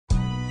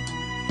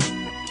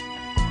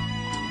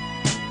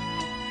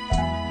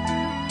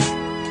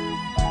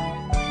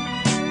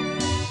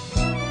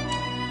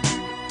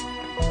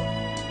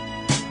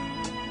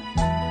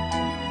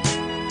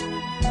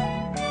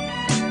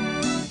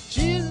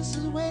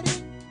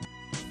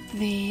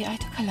the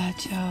Aito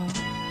Calacho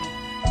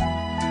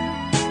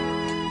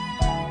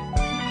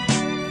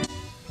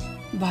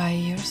by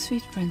your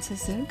sweet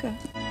Princess Silke.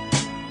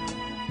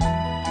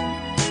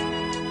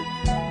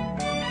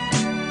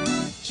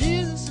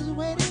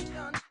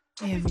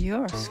 I am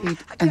your sweet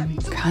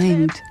and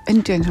kind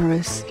and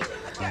generous,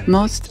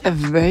 most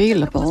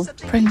available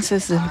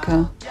Princess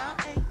Silke.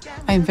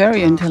 I'm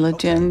very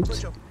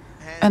intelligent,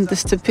 and the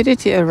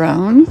stupidity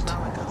around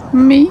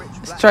me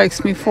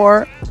strikes me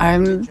for I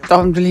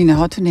don't really know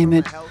how to name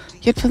it.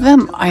 Yet for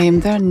them, I am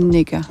their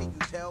nigger.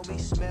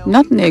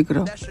 Not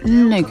negro,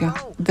 nigger,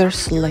 their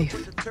slave.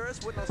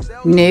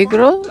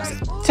 Negro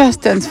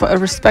just stands for a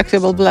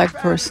respectable black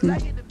person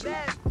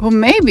who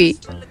maybe,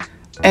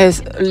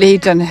 as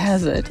legend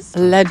has it,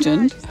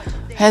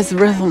 has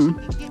rhythm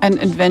and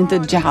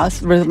invented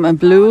jazz, rhythm and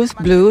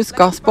blues,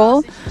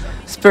 gospel,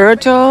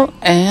 spiritual,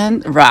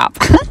 and rap.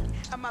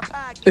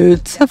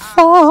 It's a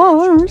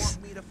farce.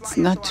 It's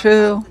not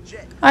true.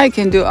 I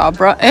can do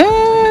opera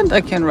and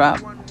I can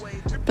rap.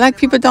 Black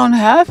people don't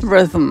have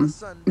rhythm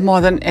more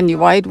than any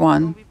white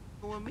one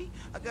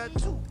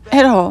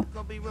at all.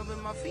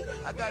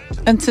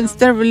 And since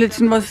their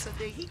religion was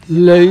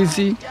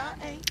lazy,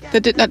 they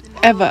did not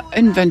ever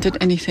invented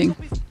anything.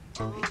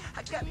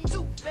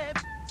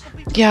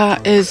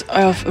 Yeah, is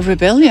of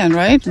rebellion,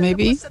 right?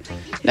 Maybe.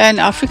 In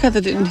Africa,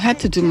 they didn't have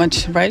to do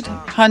much, right?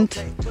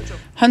 Hunt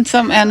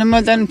some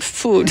animal, then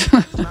food.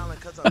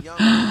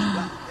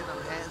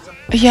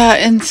 Yeah,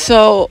 and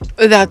so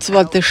that's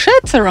what the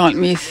shits around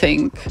me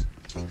think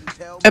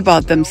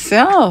about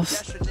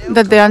themselves,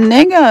 that they are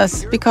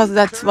niggers, because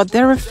that's what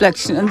their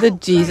reflection in the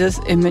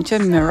Jesus image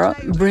and mirror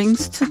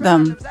brings to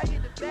them.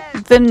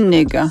 The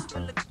nigger.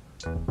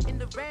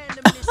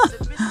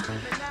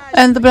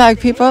 And the black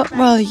people,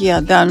 well, yeah,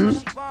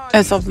 then,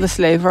 as of the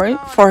slavery,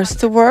 forced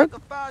to work,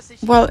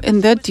 well,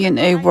 in their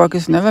DNA, work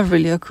is never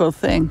really a cool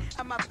thing.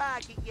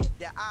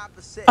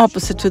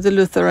 Opposite to the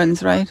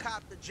Lutherans, right?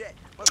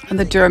 And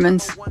the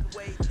Germans.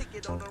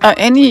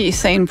 Any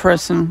sane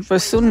person will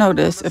soon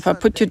notice if I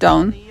put you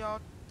down,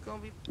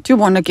 you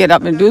want to get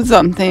up and do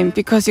something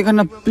because you're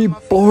going to be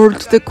bored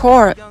to the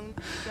core.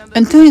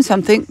 And doing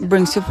something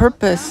brings you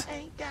purpose.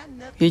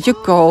 Here you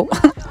go.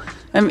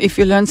 And if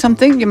you learn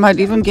something, you might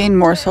even gain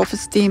more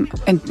self-esteem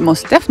and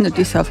most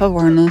definitely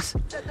self-awareness.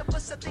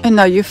 And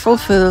now you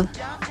fulfill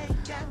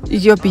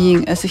your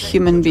being as a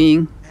human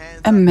being,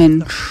 a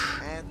Mensch.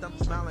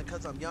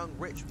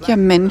 Yeah,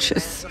 Mensch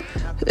is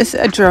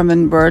a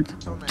German word.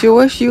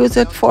 Jewish use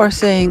it for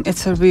saying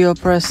it's a real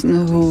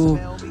person who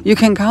you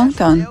can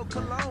count on,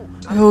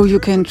 who you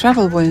can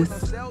travel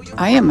with.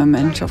 I am a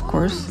Mensch, of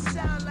course.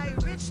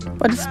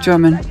 But it's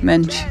German,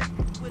 Mensch.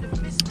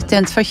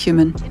 Stands for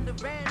human.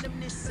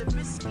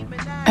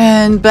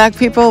 And black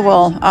people,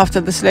 well, after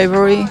the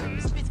slavery,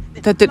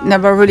 that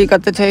never really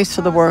got the taste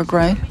for the work,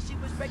 right?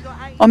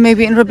 Or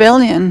maybe in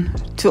rebellion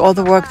to all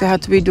the work they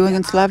had to be doing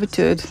in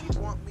servitude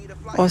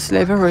or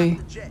slavery.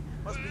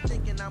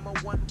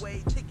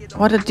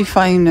 What a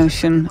defying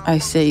notion. I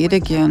say it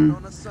again.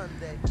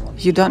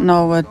 You don't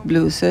know what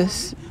blues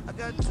is?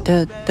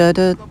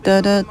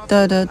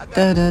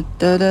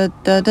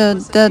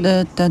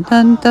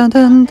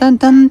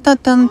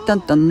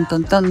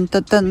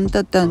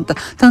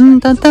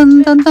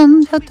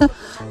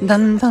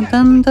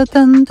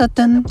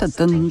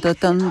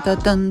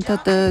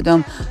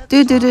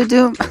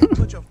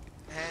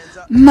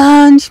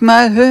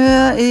 Manchmal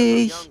höre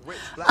ich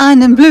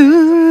einen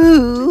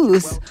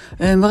Blues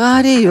im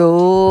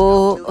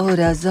Radio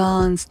oder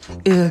sonst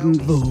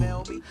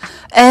irgendwo.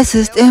 Es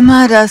ist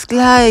immer das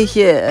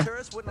Gleiche.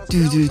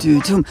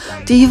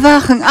 Die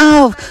wachen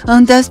auf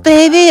und das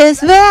Baby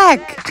ist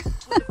weg.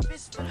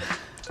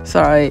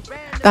 Sorry,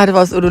 that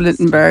was Udo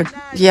Lindenberg.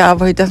 Yeah,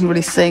 but he doesn't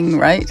really sing,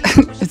 right?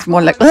 It's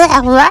more like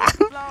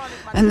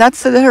and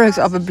that's the lyrics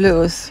of a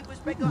blues.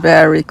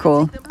 Very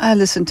cool. I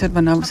listened to it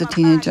when I was a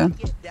teenager.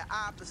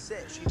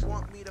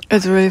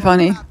 It's really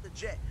funny.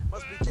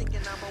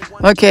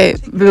 Okay,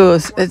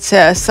 blues. It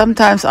says,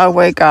 sometimes I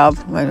wake up.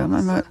 Wait a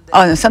minute.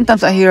 Oh, no,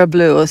 sometimes I hear a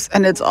blues,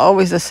 and it's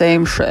always the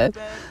same shit.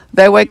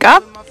 They wake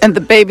up, and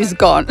the baby's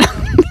gone.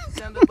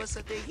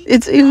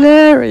 It's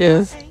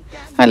hilarious.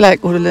 I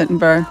like Udo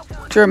Lindenberg.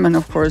 German,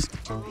 of course.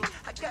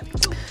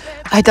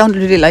 I don't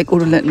really like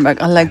Udo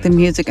Lindenberg. I like the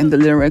music and the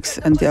lyrics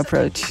and the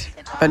approach.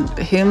 But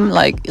him,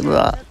 like,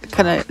 it's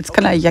kind of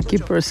a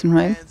yucky person,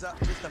 right?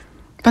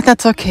 But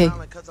that's okay.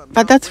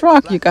 But that's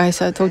rock, you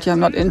guys. I told you I'm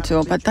not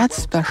into, but that's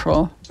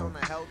special.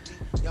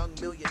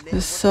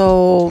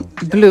 So,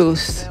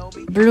 blues.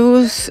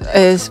 Blues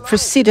is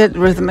preceded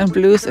rhythm and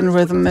blues, and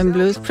rhythm and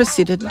blues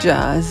preceded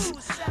jazz.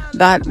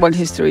 That's what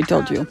history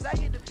told you.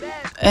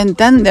 And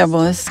then there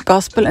was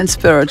gospel and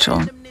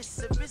spiritual.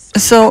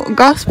 So,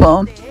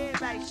 gospel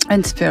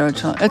and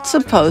spiritual, it's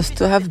supposed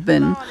to have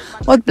been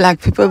what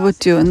black people would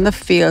do in the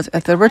fields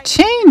as they were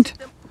chained.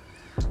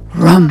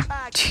 Rum,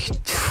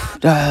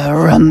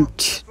 rum.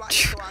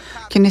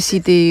 Can you see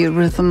the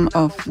rhythm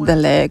of the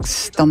legs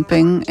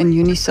stomping in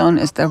unison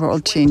as they were all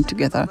chained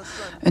together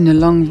in a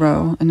long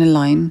row, in a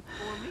line?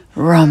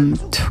 Rum,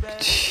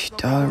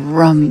 da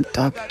rum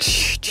da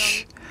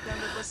ch.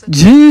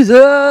 Jesus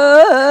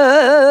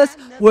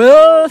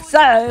will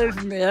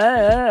save me,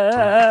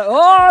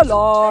 oh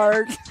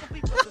Lord.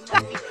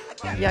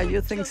 Yeah,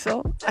 you think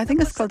so? I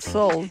think it's called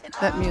soul,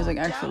 that music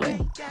actually.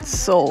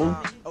 Soul.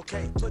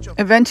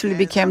 Eventually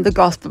became the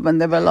gospel when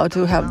they were allowed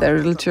to have their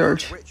little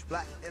church.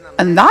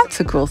 And that's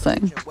a cool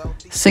thing.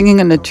 Singing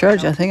in the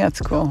church, I think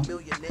that's cool.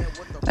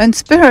 And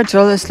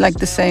spiritual is like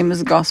the same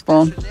as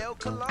gospel.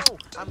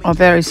 Or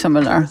very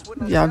similar.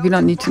 Yeah, we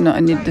don't need to know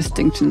any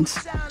distinctions.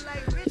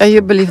 Yeah,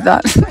 you believe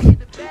that?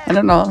 I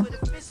don't know.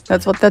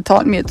 That's what they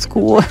taught me at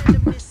school.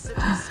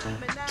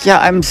 Yeah,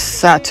 I'm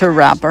such a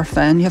rapper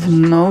fan. You have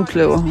no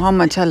clue how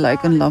much I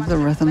like and love the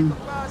rhythm.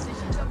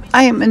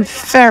 I am a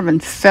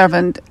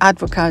fervent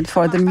advocate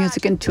for the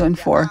music in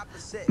 2/4,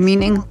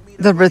 meaning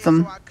the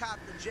rhythm.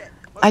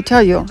 I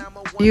tell you,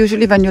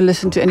 usually when you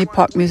listen to any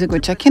pop music,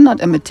 which I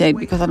cannot imitate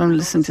because I don't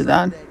listen to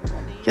that,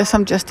 yeah,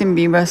 some Justin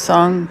Bieber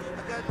song.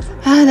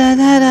 Da da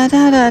da da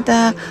da da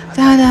da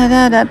da da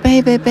da da,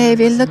 baby,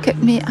 baby, look at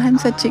me, I'm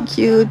such a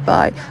cute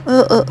boy.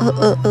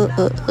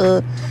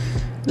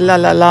 La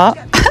la la.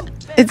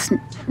 Its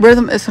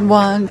rhythm is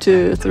 1,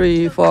 2,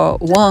 3, 4,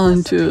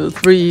 1, 2,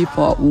 3,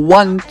 4,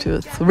 1,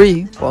 2,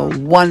 3, 4,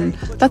 1.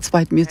 That's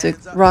white music.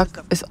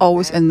 Rock is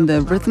always in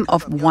the rhythm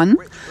of 1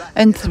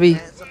 and 3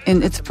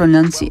 in its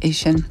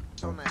pronunciation.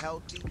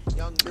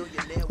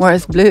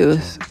 Whereas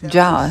blues,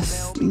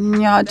 jazz,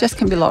 yeah, jazz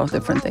can be a lot of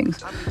different things.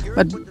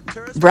 But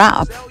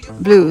rap,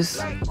 blues,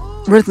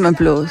 rhythm and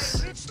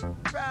blues,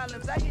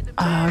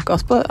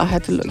 gospel, I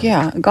had to look,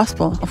 yeah,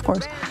 gospel, of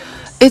course.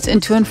 It's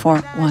in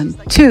 2/4. 1,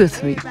 2,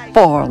 3,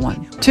 4.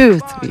 1, 2,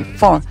 3,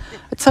 4.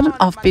 It's not an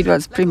offbeat, but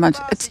it's pretty much,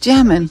 it's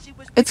jamming.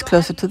 It's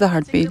closer to the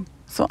heartbeat.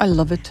 So I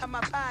love it.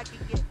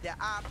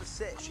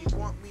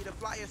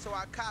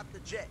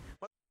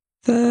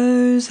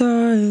 There's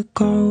a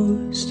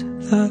ghost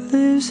that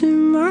lives in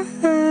my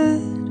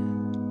head.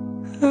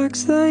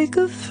 Acts like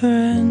a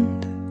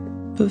friend,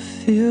 but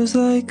feels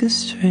like a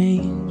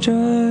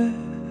stranger.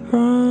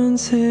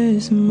 Runs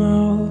his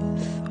mouth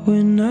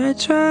when I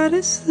try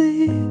to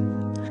sleep.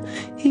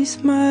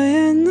 He's my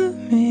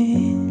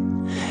enemy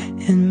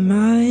and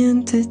my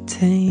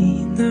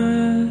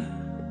entertainer.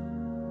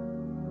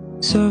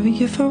 Sorry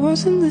if I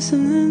wasn't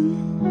listening.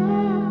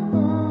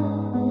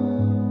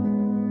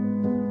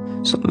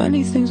 So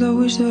many things I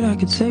wish that I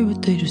could say,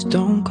 but they just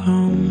don't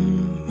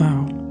come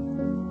out.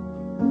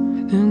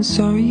 And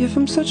sorry if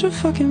I'm such a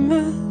fucking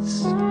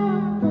mess.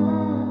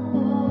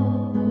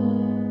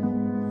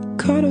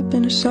 Caught up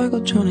in a cycle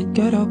trying to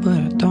get out, but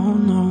I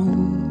don't know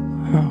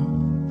how.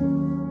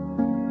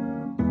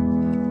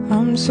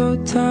 I'm so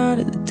tired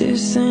of the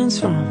distance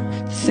from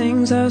the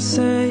things I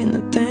say and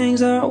the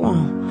things I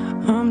want.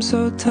 I'm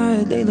so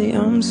tired lately,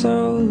 I'm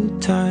so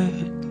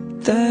tired.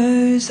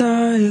 There's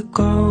a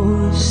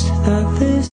ghost that lives